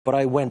But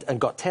I went and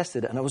got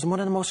tested, and it was one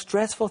of the most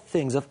stressful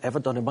things I've ever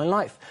done in my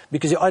life.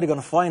 Because you're either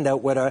going to find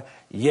out whether,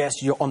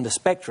 yes, you're on the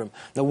spectrum.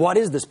 Now, what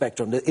is the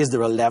spectrum? Is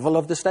there a level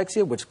of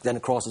dyslexia, which then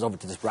crosses over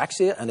to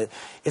dyspraxia? And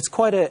it's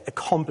quite a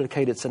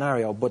complicated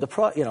scenario. But,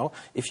 you know,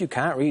 if you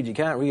can't read, you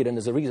can't read, and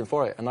there's a reason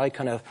for it. And I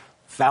kind of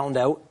found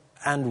out,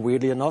 and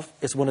weirdly enough,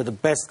 it's one of the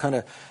best kind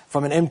of,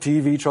 from an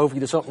MTV trophy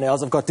to something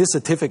else, I've got this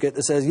certificate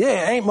that says,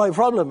 yeah, it ain't my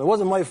problem, it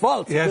wasn't my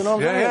fault. Yes, you know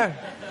what I'm saying?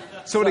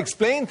 So it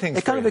explained things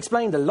It kind of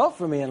explained a lot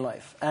for me in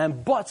life.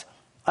 But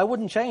I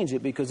wouldn't change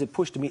it because it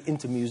pushed me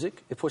into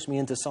music. It pushed me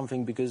into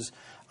something because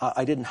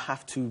I didn't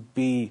have to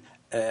be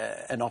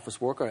an office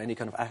worker or any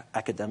kind of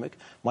academic.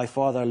 My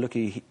father,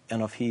 lucky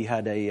enough, he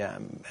had a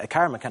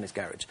car mechanics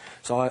garage.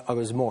 So I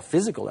was more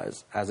physical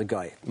as a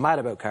guy. Mad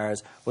about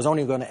cars. Was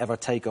only going to ever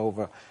take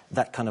over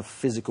that kind of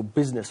physical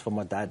business for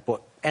my dad,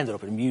 but ended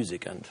up in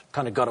music and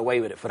kind of got away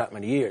with it for that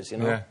many years, you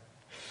know. Yeah.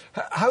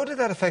 How did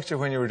that affect you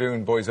when you were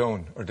doing Boys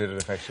Own, or did it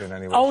affect you in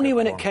any way? Only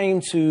when it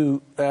came to,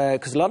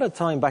 because a lot of the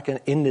time back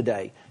in the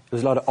day, there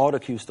was a lot of auto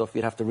cue stuff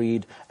you'd have to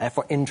read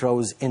for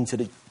intros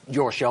into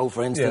your show,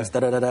 for instance.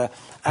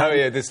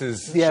 Yeah. This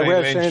is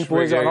Lynch,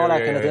 Boys Own, all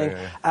that kind of thing.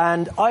 Yeah.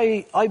 And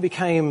I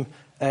became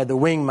the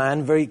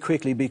wingman very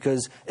quickly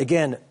because,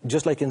 again,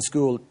 just like in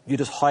school, you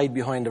just hide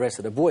behind the rest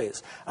of the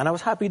boys. And I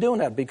was happy doing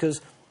that because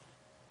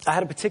I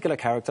had a particular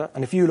character.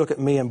 And if you look at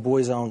me and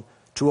Boys Own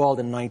through all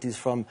the 90s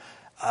from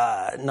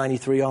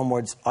 93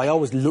 onwards, I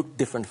always looked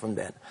different from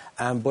then.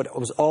 But it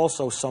was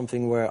also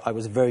something where I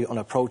was very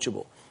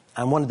unapproachable.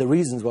 And one of the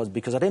reasons was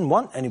because I didn't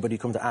want anybody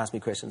to come to ask me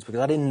questions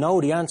because I didn't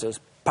know the answers,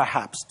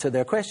 perhaps, to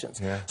their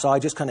questions. Yeah. So I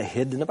just kind of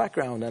hid in the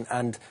background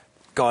and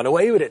got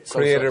away with it.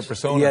 Created a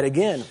persona. Yet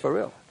again, for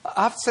real.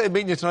 I have to say,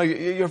 meeting you tonight,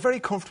 you're very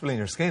comfortable in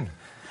your skin.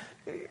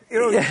 You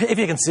know, yeah, if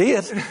you can see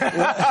it.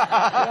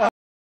 Yeah.